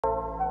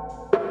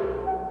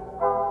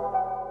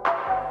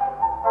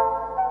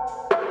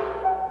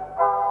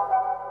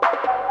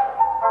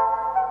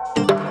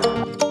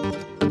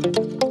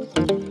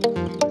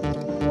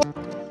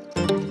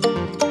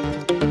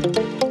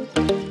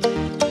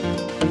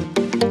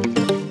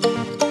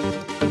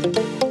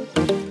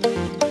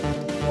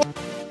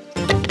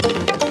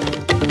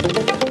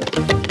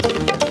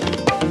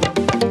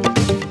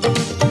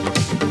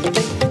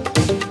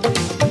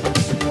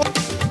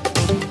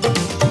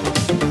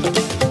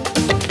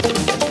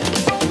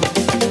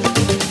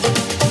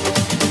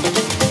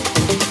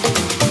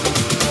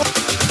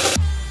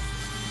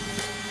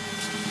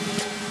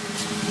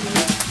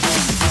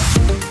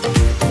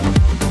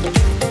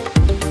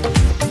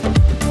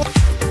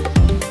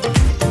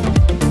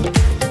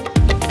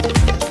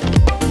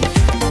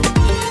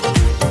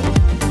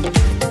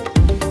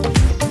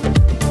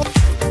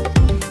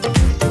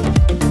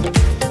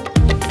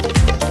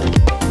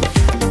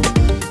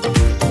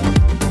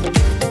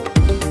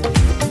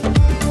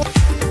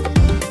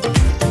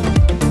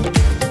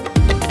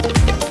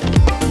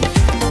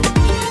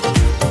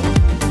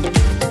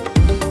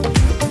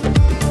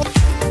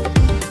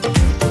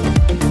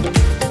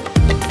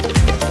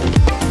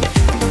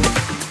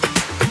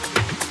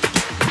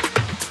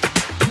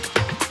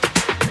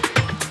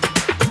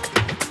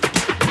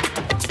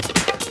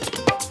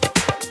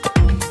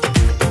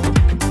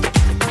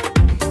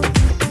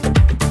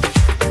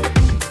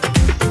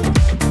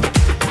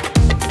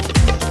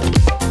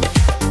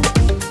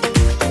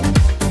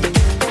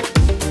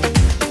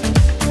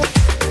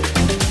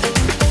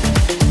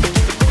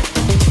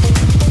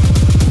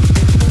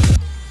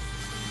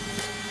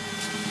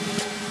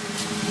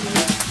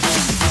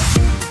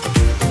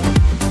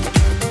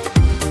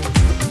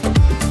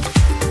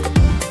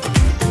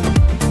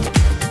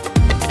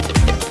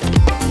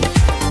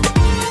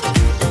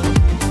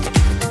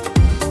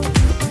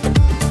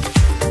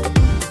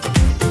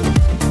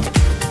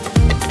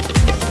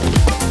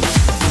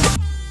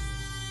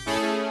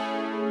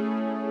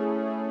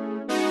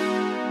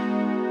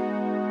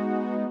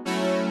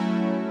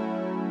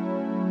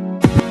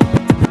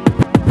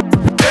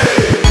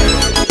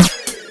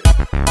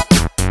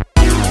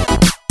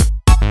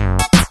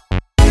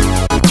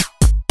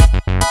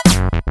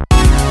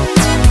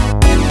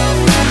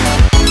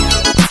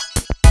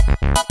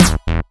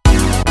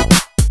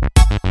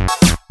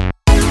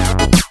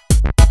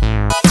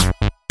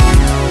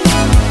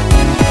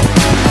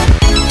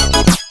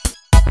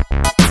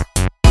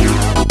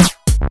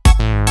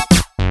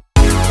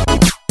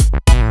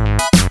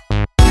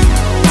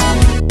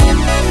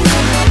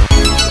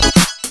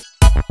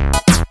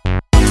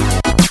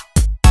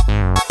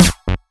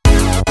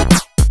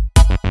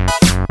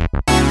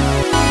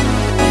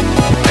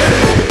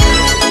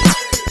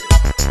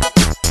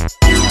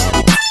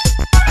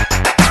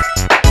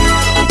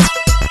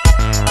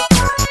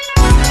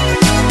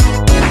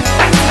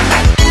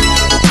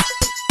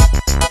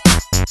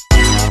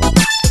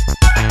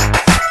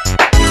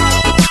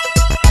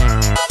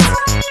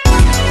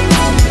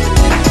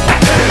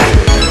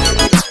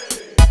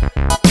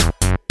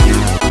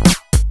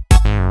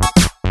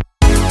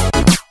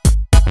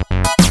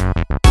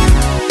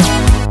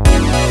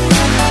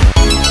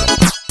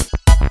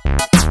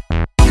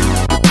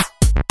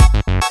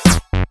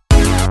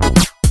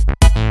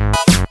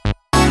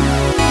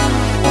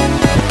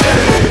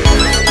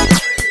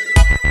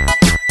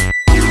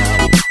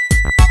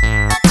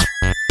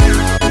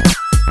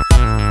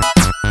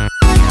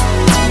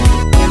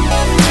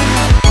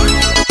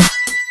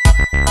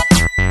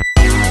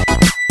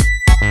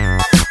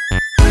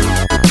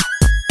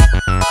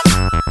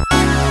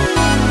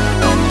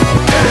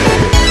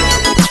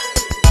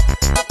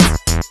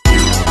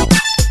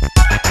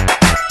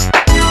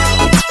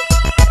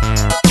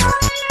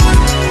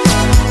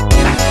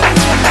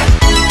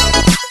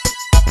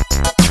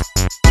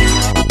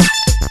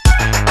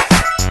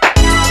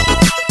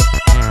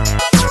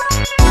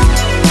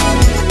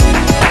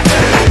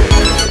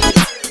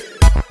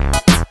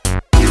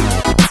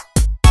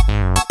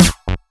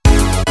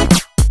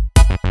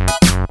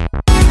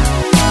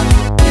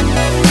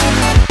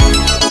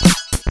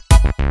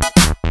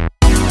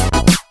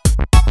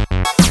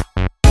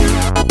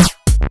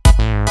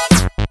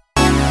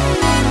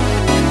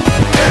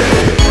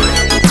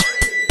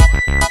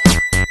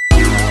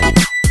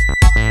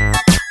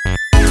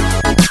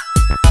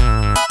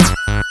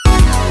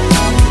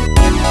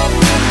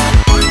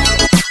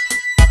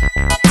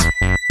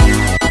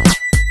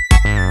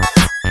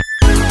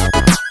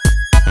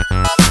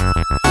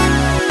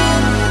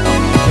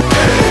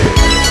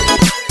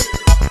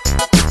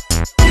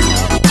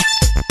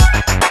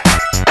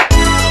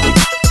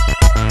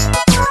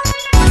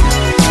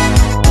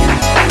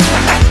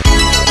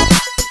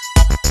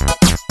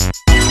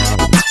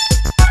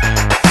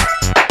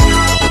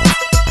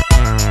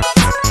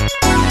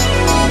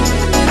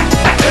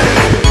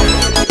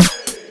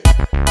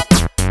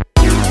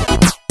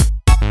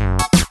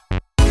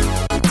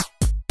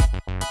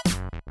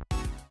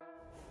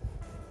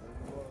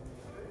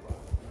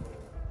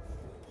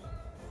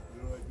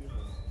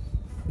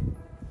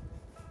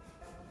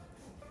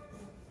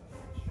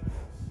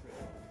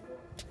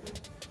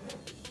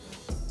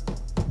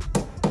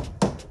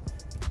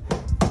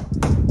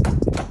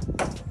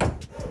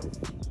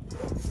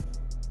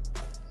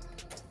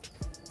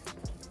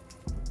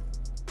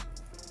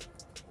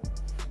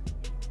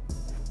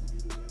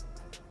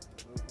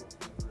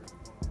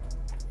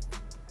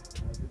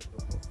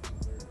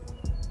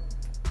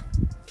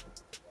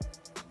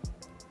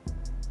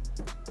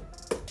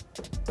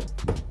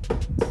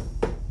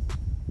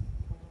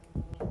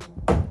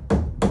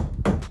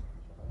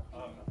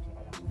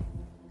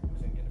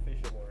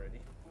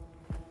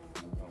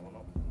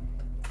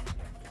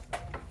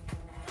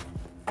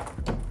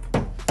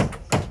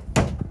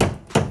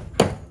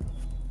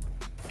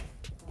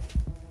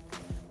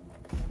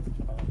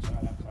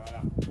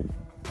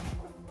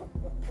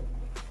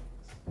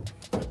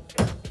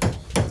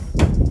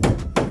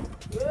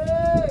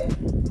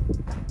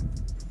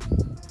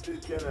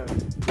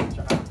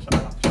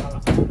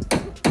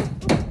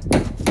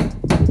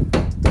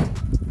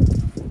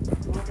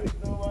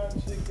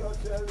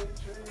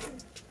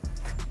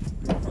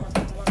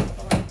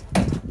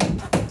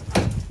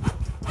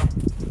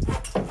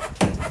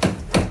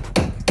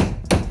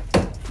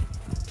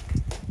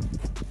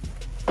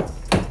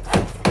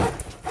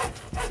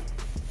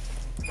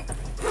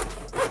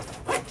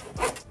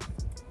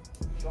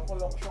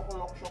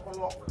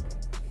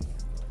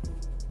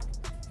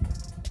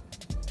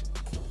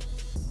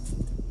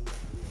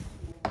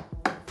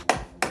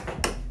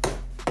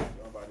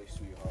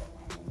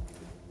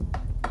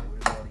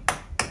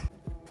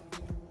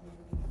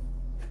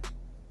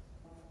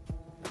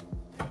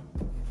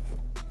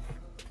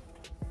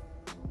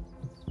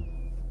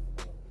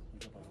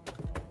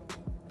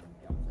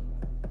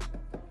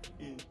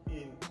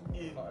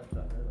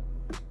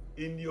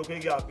In the okay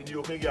gap, in the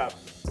okay gap.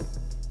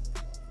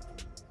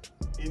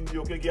 In the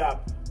okay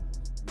gap.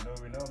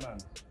 We know, man.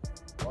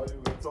 Or you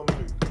get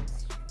something.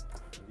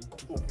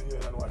 Open here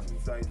and watch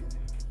inside it.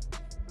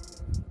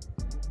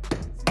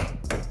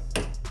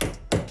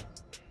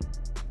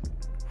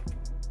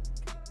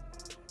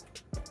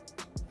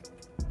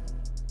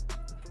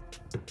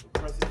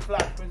 Press it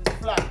flat, press it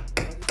flat.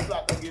 Press it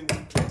flat again.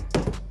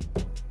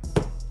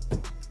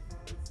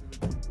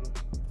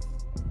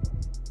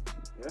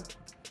 Yeah?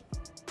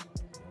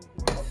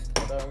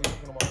 What are we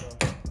talking about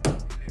now?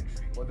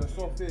 What the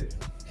Soffit?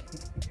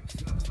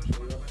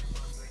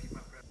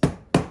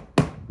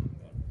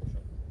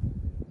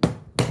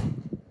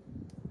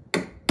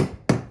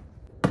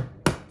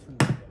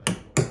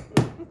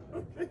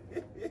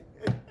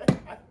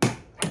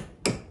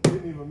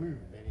 Didn't even move.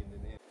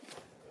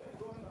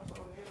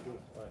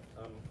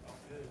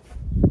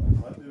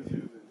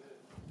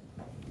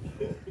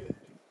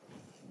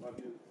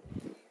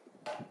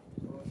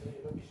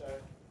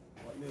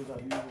 What nails are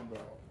you using, bro?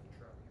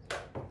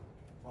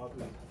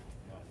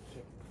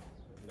 Check.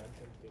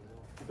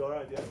 It's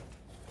alright, yeah?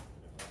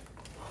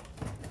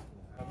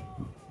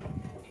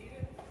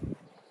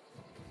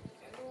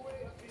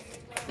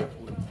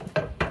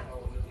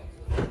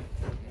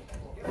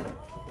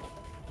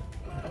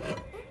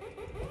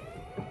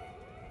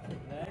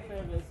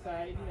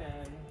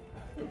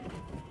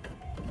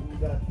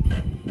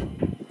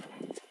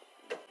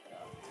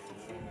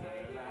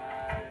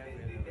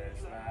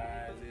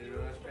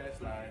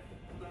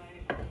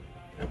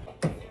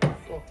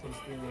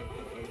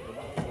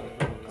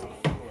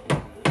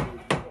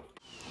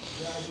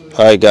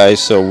 Hi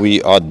guys, so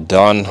we are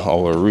done.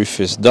 Our roof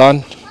is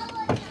done.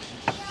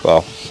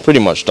 Well, pretty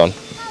much done.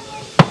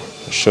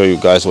 I'll show you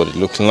guys what it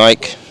looks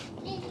like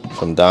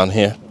from down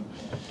here.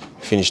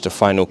 Finished the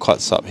final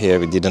cuts up here.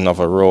 We did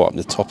another row up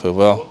the top as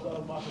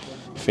well.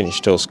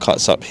 Finished those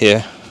cuts up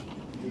here.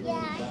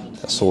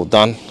 That's all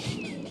done.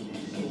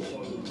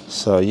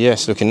 So yeah,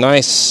 it's looking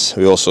nice.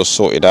 We also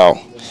sorted out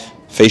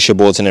fascia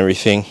boards and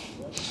everything,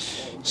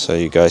 so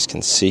you guys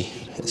can see.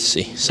 Let's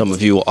see. Some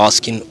of you were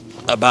asking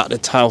about the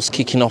tiles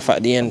kicking off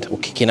at the end, or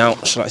kicking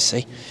out, shall I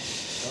say.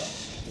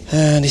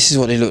 And this is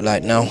what they look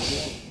like now.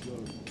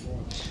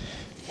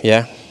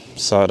 Yeah,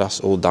 so that's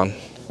all done.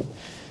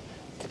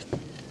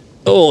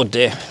 Oh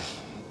dear.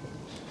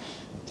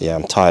 Yeah,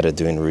 I'm tired of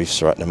doing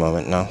roofs right at the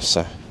moment now,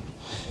 so.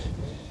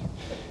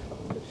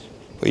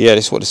 But yeah,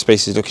 this is what the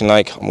space is looking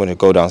like. I'm going to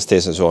go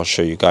downstairs as well, I'll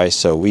show you guys.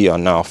 So we are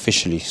now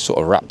officially sort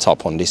of wrapped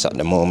up on this at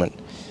the moment.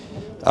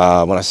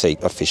 When I say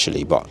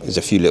officially, but there's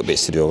a few little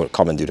bits to do. I'll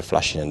come and do the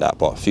flashing and that,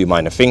 but a few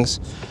minor things.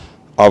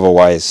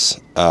 Otherwise,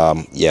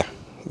 yeah,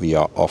 we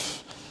are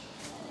off.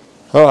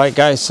 All right,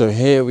 guys, so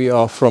here we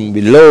are from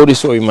below. This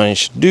is what we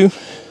managed to do.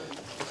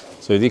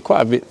 So we did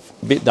quite a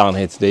bit down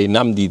here today.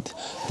 Nam did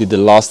the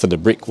last of the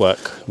brickwork,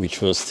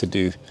 which was to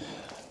do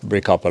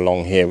brick up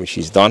along here, which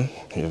he's done.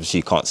 Obviously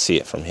you can't see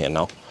it from here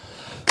now.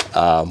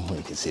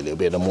 You can see a little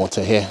bit of the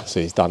mortar here, so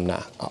he's done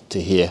that up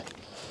to here.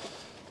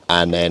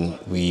 And then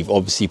we've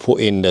obviously put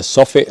in the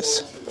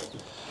soffits.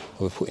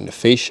 We've put in the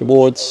fascia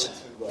boards,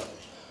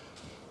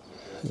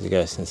 as you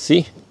guys can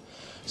see.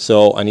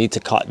 So I need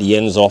to cut the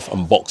ends off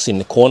and box in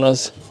the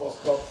corners.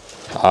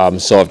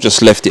 So I've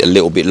just left it a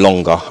little bit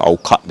longer. I'll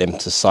cut them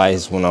to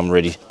size when I'm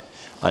ready.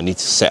 I need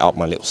to set up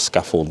my little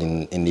scaffold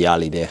in the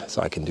alley there,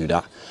 so I can do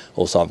that.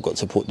 Also, I've got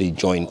to put the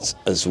joints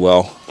as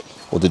well,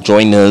 or the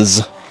joiners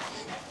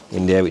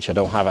in there, which I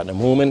don't have at the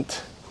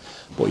moment.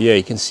 But yeah,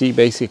 you can see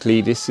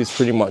basically this is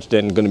pretty much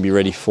then going to be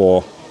ready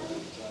for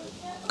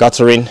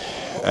guttering,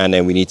 and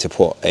then we need to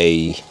put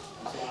a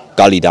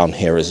gully down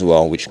here as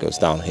well, which goes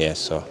down here.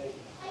 So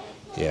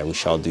yeah, we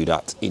shall do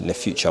that in the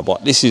future.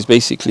 But this is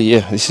basically,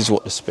 yeah, this is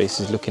what the space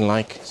is looking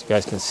like. As you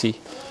guys can see,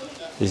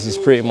 this is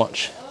pretty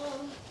much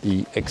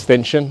the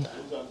extension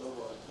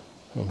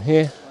from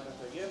here,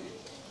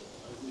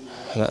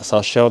 and that's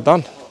our shell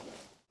done.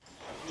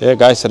 Yeah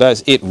guys, so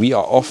that's it. We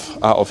are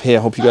off out of here.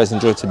 Hope you guys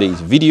enjoyed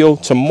today's video.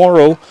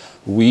 Tomorrow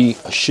we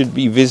should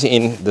be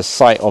visiting the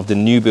site of the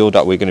new build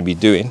that we're going to be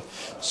doing,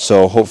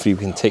 so hopefully we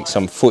can take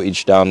some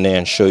footage down there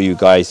and show you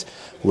guys.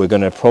 We're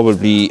going to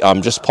probably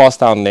just pass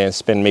down there and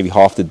spend maybe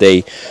half the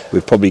day.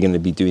 We're probably going to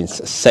be doing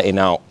setting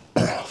out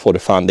for the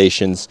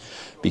foundations,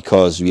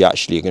 because we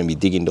actually are going to be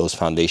digging those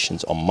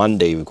foundations on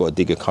Monday. We've got a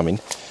digger coming,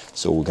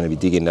 so we're going to be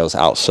digging those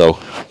out. So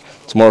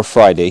tomorrow,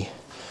 Friday,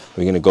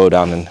 we're going to go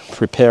down and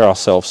prepare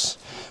ourselves,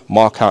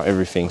 mark out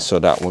everything, so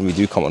that when we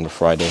do come on the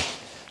Friday,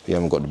 we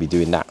haven't got to be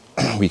doing that.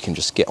 We can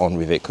just get on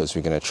with it, because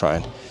we're going to try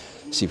and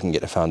see if we can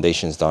get the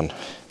foundations done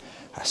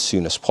as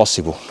soon as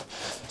possible.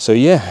 So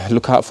yeah,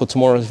 look out for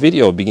tomorrow's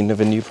video, beginning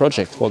of a new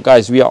project. Well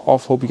guys, we are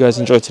off. Hope you guys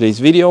enjoyed today's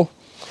video.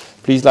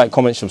 Please like,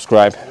 comment,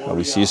 subscribe, and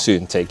we'll see you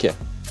soon. Take care.